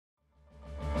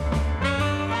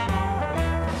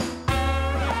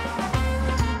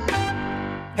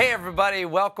Hey, everybody.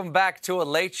 Welcome back to A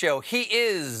Late Show. He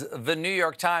is the New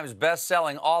York Times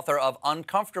best-selling author of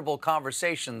Uncomfortable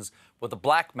Conversations with a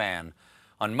Black Man.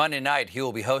 On Monday night, he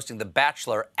will be hosting The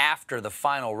Bachelor after the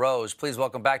final rose. Please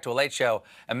welcome back to A Late Show,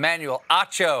 Emmanuel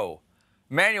Acho.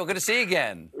 Emmanuel, good to see you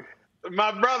again.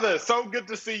 My brother, so good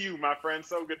to see you, my friend.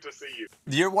 So good to see you.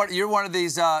 You're one of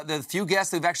these, the few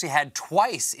guests we've actually had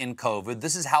twice in COVID.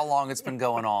 This is how long it's been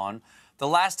going on. The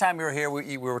last time you were here,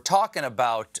 we were talking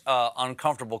about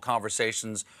uncomfortable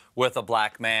conversations with a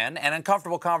black man and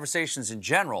uncomfortable conversations in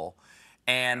general.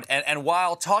 And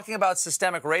while talking about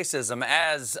systemic racism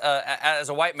as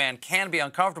a white man can be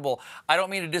uncomfortable, I don't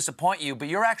mean to disappoint you, but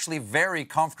you're actually very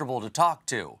comfortable to talk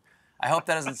to. I hope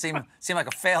that doesn't seem like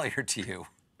a failure to you.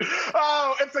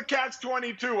 Oh, it's a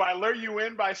catch-22. I lure you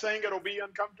in by saying it'll be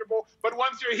uncomfortable, but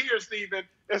once you're here, Stephen,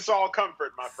 it's all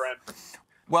comfort, my friend.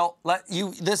 Well,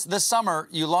 this summer,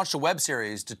 you launched a web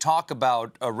series to talk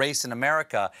about race in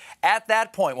America. At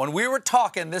that point, when we were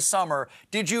talking this summer,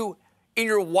 did you, in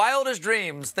your wildest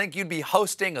dreams, think you'd be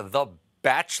hosting The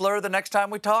Bachelor the next time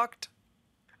we talked?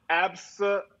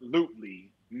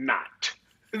 Absolutely not.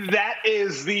 That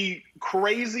is the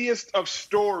craziest of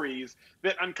stories,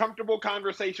 that Uncomfortable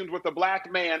Conversations with a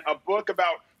Black Man, a book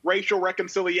about racial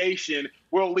reconciliation,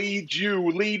 will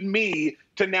lead me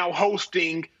to now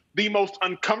hosting the most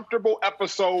uncomfortable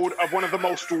episode of one of the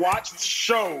most watched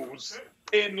shows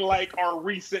in like our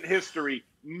recent history.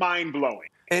 Mind-blowing.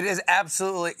 It is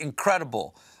absolutely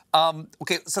incredible.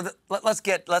 Okay, so let's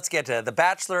get to The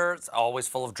Bachelor. It's always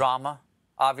full of drama,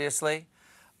 obviously.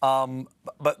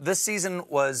 But this season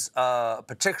was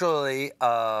particularly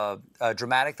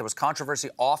dramatic. There was controversy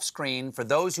off screen. For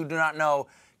those who do not know,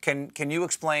 can you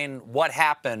explain what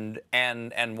happened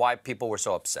and why people were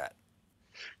so upset?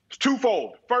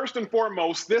 Twofold. First and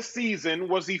foremost, this season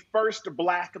was the first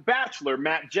Black Bachelor,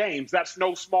 Matt James. That's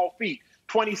no small feat.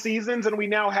 20 seasons, and we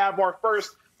now have our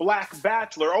first Black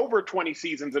Bachelor, over 20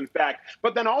 seasons, in fact.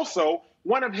 But then also,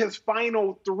 one of his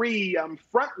final three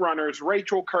frontrunners,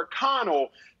 Rachel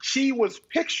Kirkconnell, she was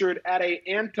pictured at an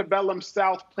antebellum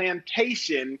South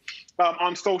plantation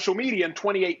on social media in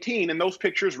 2018, and those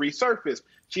pictures resurfaced.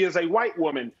 She is a white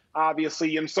woman,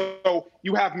 obviously, and so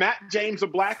you have Matt James, a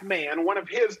black man. One of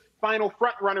his final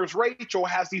frontrunners, Rachel,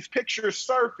 has these pictures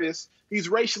surface, these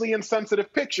racially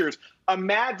insensitive pictures.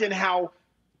 Imagine how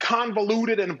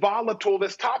convoluted and volatile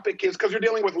this topic is, because you're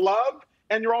dealing with love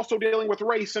and you're also dealing with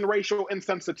race and racial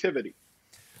insensitivity.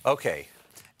 Okay.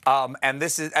 And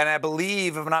I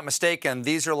believe, if I'm not mistaken,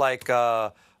 these are like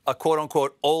a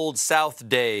quote-unquote old South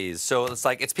days. So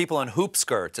it's people in hoop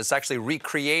skirts. It's actually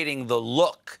recreating the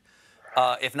look,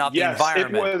 if not the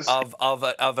environment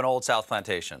of an old South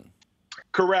plantation.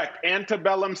 Correct.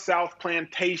 Antebellum South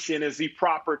plantation is the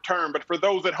proper term. But for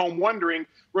those at home wondering,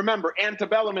 remember,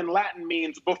 antebellum in Latin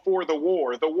means before the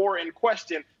war in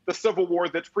question, the Civil War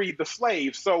that freed the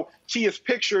slaves. So she is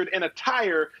pictured in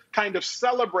attire kind of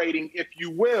celebrating, if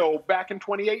you will, back in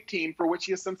 2018, for which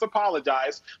she has since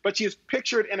apologized. But she is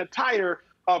pictured in attire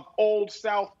of Old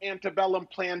South antebellum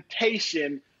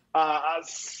plantation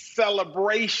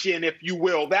celebration, if you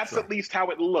will. That's at least how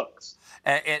it looks.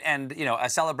 And you know, a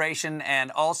celebration, and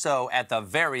also, at the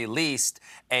very least,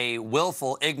 a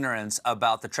willful ignorance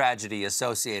about the tragedy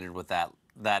associated with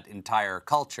that entire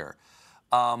culture.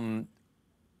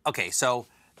 Okay, so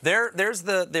there's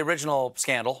the original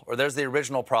scandal, or there's the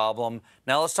original problem.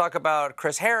 Now let's talk about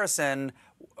Chris Harrison.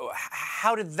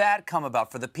 How did that come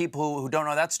about? For the people who don't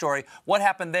know that story, what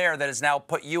happened there that has now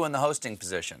put you in the hosting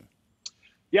position?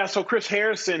 Yeah, so Chris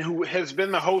Harrison, who has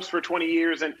been the host for 20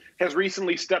 years and has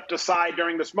recently stepped aside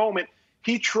during this moment,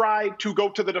 he tried to go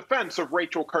to the defense of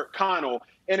Rachel Kirkconnell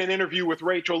in an interview with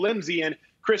Rachel Lindsay. And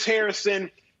Chris Harrison,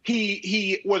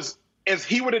 he was, as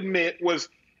he would admit, was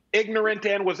ignorant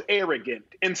and was arrogant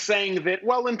in saying that,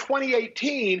 well, in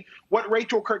 2018, what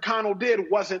Rachel Kirkconnell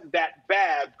did wasn't that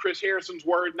bad. Chris Harrison's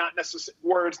words, not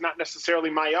necessarily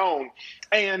my own.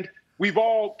 And we've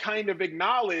all kind of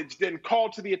acknowledged and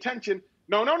called to the attention,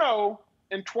 no.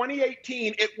 In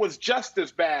 2018, it was just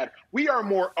as bad. We are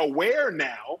more aware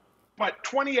now, but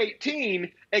 2018,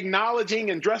 acknowledging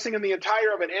and dressing in the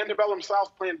attire of an antebellum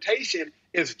South plantation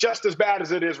is just as bad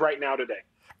as it is right now today.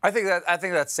 I think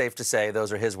that's safe to say.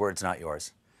 Those are his words, not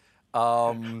yours.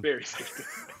 Very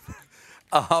safe.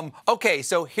 Okay,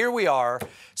 so here we are.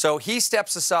 So he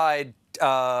steps aside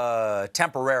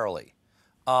temporarily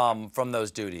from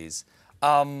those duties.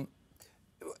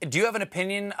 Do you have an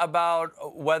opinion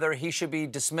about whether he should be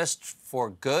dismissed for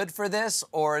good for this,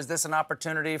 or is this an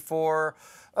opportunity for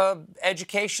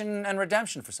education and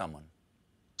redemption for someone?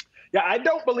 Yeah, I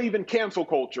don't believe in cancel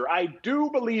culture. I do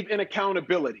believe in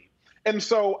accountability. And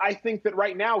so I think that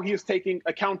right now he is taking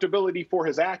accountability for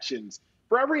his actions.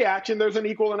 For every action, there's an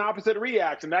equal and opposite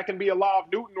reaction. That can be a law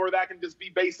of Newton, or that can just be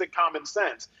basic common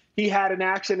sense. He had an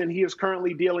action, and he is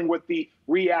currently dealing with the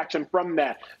reaction from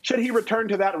that. Should he return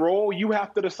to that role, you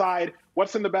have to decide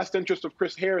what's in the best interest of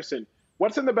Chris Harrison,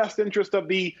 what's in the best interest of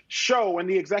the show and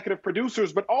the executive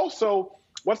producers, but also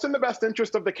what's in the best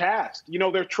interest of the cast. You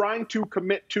know, they're trying to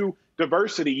commit to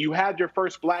diversity. You had your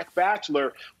first Black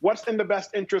Bachelor. What's in the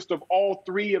best interest of all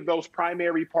three of those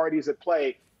primary parties at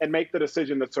play, and make the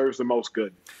decision that serves the most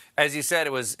good? As you said,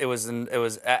 it was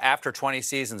after 20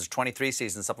 seasons, 23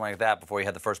 seasons, something like that, before you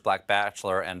had the first Black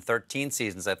Bachelor, and 13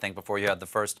 seasons, I think, before you had the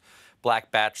first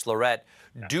Black Bachelorette.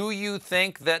 Yeah. Do you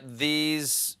think that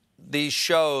these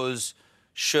shows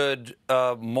should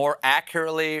more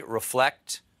accurately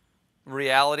reflect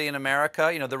reality in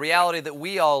America? You know, the reality that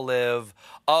we all live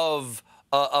of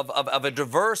a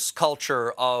diverse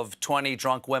culture of 20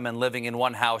 drunk women living in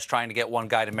one house trying to get one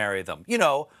guy to marry them. You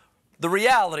know, the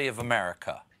reality of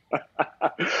America.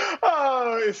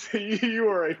 Oh, you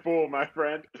are a fool, my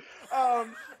friend.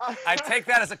 I take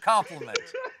that as a compliment.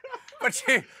 But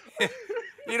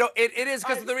you know, it is,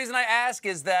 because the reason I ask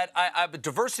is that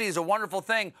diversity is a wonderful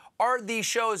thing. Are these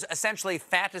shows essentially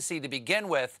fantasy to begin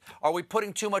with? Are we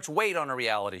putting too much weight on a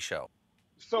reality show?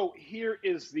 So here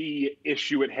is the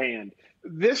issue at hand.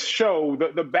 This show,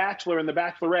 the Bachelor and the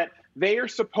Bachelorette, they are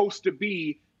supposed to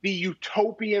be the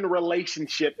utopian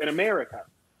relationship in America.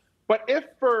 But if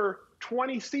for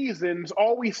 20 seasons,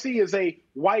 all we see is a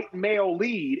white male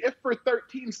lead, if for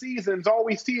 13 seasons, all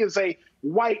we see is a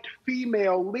white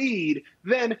female lead,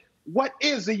 then what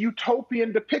is a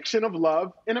utopian depiction of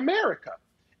love in America?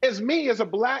 As me, as a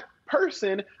Black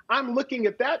person, I'm looking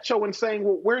at that show and saying,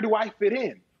 well, where do I fit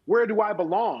in? Where do I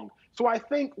belong? So I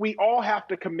think we all have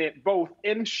to commit, both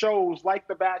in shows like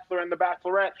The Bachelor and The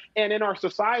Bachelorette, and in our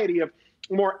society, of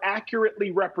more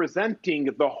accurately representing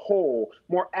the whole,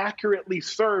 more accurately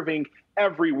serving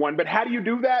everyone. But how do you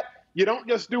do that? You don't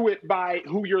just do it by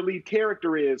who your lead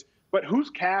character is, but who's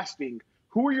casting,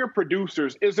 who are your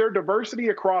producers? Is there diversity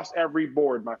across every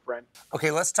board, my friend?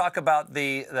 Okay, let's talk about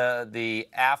the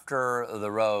After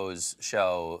the Rose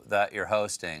show that you're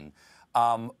hosting.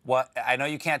 What I know,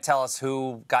 you can't tell us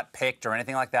who got picked or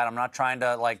anything like that. I'm not trying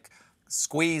to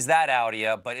squeeze that out of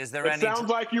you, but is there any? It sounds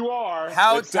like you are.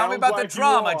 Tell me about the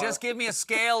drama. Just give me a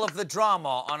scale of the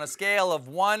drama on a scale of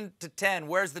 1 to 10.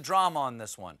 Where's the drama on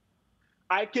this one?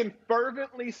 I can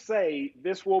fervently say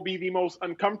this will be the most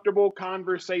uncomfortable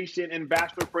conversation in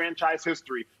Bachelor franchise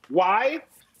history. Why?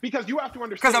 Because you have to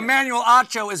understand. Because Emmanuel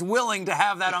Acho is willing to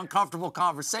have that uncomfortable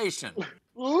conversation.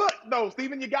 Look, though,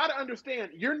 Stephen, you got to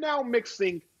understand, you're now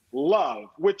mixing love,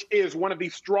 which is one of the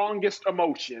strongest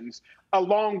emotions,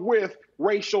 along with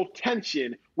racial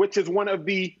tension, which is one of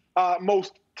the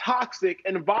most toxic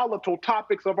and volatile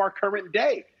topics of our current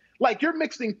day. You're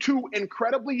mixing two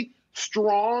incredibly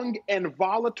strong and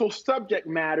volatile subject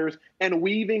matters and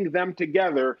weaving them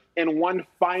together in one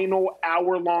final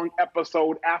hour-long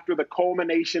episode after the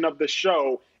culmination of the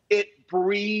show. It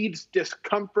breeds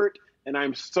discomfort, and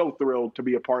I'm so thrilled to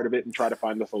be a part of it and try to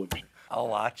find the solution. I'll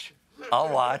watch.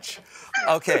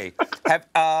 Okay.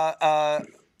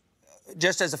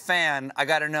 Just as a fan, I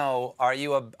got to know: are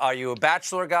you a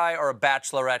Bachelor guy or a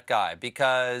Bachelorette guy?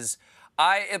 Because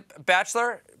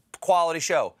Bachelor, quality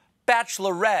show.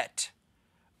 Bachelorette,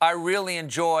 I really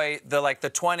enjoy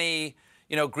the 20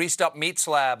 greased up meat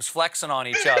slabs flexing on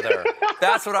each other.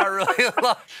 That's what I really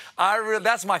love.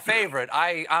 That's my favorite.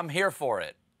 I'm here for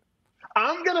it.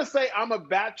 I'm gonna say I'm a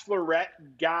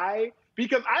Bachelorette guy,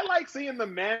 because I like seeing the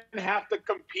men have to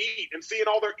compete and seeing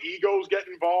all their egos get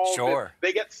involved. Sure.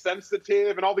 They get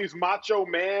sensitive, and all these macho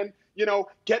men,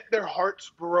 get their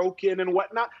hearts broken and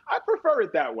whatnot. I prefer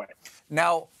it that way.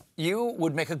 Now, you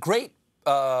would make a great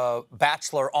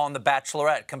Bachelor on The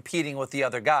Bachelorette, competing with the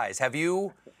other guys.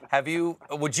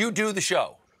 Would you do the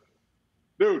show?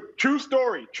 Dude, true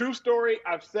story.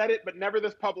 I've said it, but never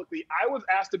this publicly. I was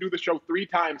asked to do the show 3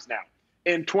 times now.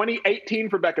 In 2018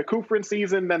 for Becca Kufrin's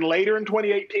season, then later in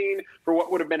 2018 for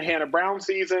what would have been Hannah Brown's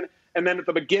season, and then at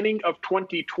the beginning of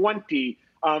 2020,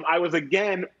 I was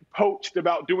again poached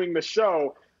about doing the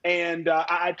show, and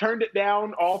I turned it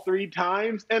down all 3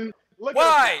 times. And look,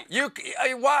 why?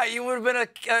 Why? You would have been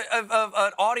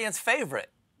an audience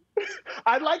favorite.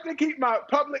 I'd like to keep my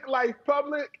public life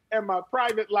public and my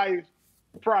private life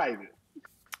private.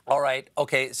 All right.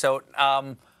 Okay. So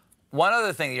one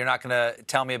other thing you're not going to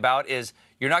tell me about is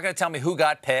you're not going to tell me who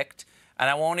got picked, and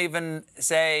I won't even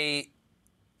say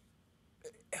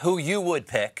who you would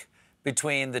pick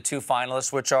between the 2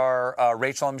 finalists, which are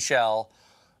Rachel and Michelle.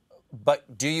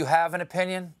 But do you have an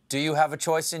opinion? Do you have a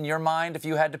choice in your mind if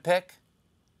you had to pick?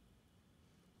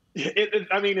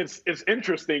 I mean, it's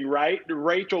interesting, right?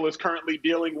 Rachel is currently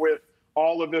dealing with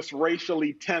all of this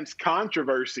racially tense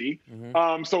controversy.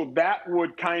 So that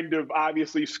would kind of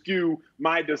obviously skew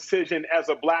my decision as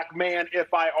a black man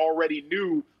if I already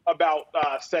knew about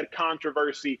said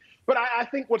controversy. But I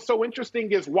think what's so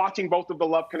interesting is watching both of the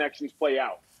love connections play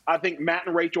out. I think Matt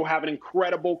and Rachel have an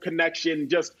incredible connection,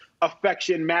 just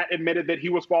affection. Matt admitted that he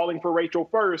was falling for Rachel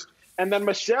first. And then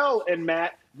Michelle and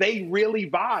Matt, they really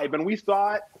vibe. And we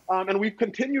saw it, and we've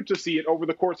continued to see it over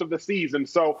the course of the season.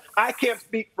 So I can't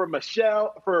speak for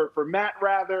for Matt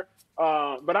rather,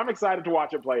 but I'm excited to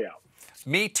watch it play out.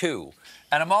 Me too.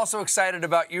 And I'm also excited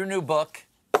about your new book.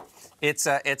 It's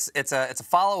a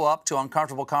follow-up to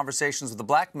Uncomfortable Conversations with a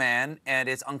Black Man, and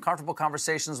it's Uncomfortable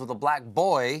Conversations with a Black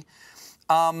Boy.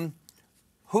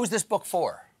 Who's this book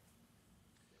for?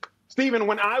 Stephen,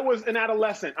 when I was an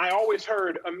adolescent, I always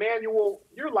heard, Emmanuel,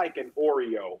 you're like an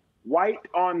Oreo. White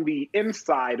on the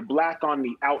inside, black on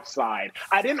the outside.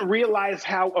 I didn't realize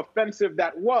how offensive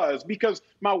that was because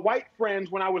my white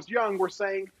friends, when I was young, were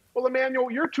saying, well,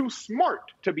 Emmanuel, you're too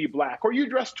smart to be black, or you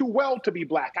dress too well to be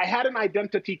black. I had an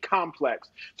identity complex.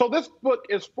 So this book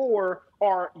is for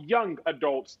our young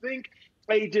adults. Think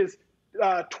ages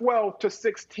 12 to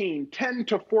 16, 10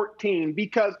 to 14,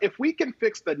 because if we can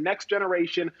fix the next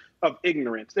generation of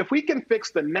ignorance, if we can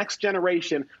fix the next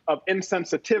generation of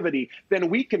insensitivity, then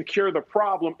we can cure the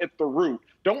problem at the root.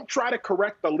 Don't try to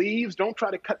correct the leaves. Don't try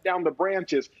to cut down the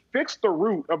branches. Fix the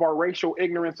root of our racial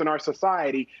ignorance in our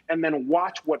society, and then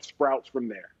watch what sprouts from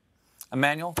there.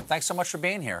 Emmanuel, thanks so much for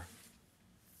being here.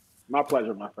 My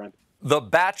pleasure, my friend. The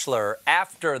Bachelor,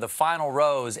 After the Final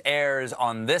Rose, airs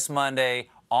on this Monday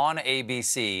on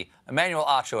ABC. Emmanuel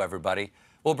Acho, everybody.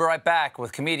 We'll be right back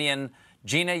with comedian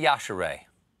Gina Yashere.